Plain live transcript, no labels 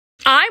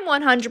I'm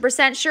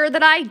 100% sure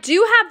that I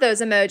do have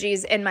those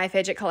emojis in my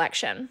fidget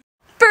collection.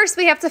 First,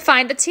 we have to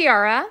find a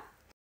tiara.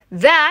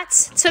 That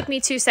took me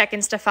 2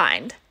 seconds to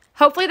find.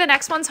 Hopefully the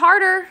next one's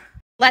harder.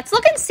 Let's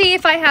look and see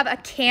if I have a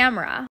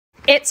camera.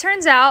 It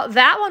turns out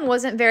that one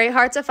wasn't very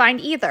hard to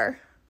find either.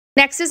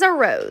 Next is a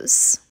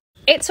rose.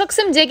 It took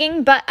some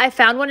digging, but I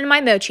found one in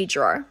my mochi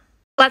drawer.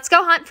 Let's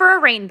go hunt for a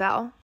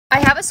rainbow. I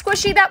have a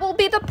squishy that will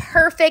be the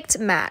perfect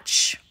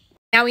match.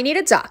 Now we need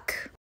a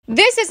duck.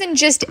 This isn't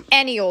just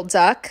any old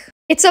duck.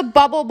 It's a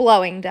bubble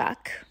blowing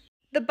duck.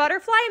 The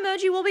butterfly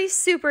emoji will be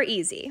super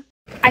easy.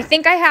 I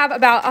think I have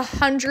about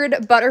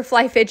 100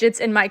 butterfly fidgets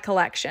in my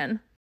collection.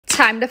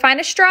 Time to find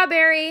a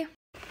strawberry.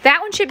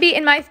 That one should be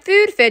in my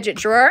food fidget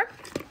drawer,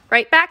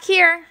 right back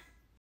here.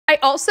 I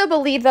also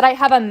believe that I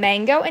have a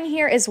mango in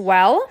here as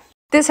well.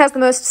 This has the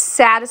most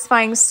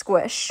satisfying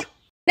squish.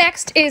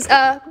 Next is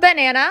a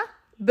banana,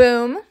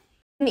 boom,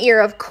 an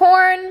ear of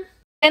corn,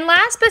 and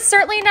last but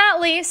certainly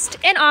not least,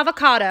 an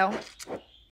avocado.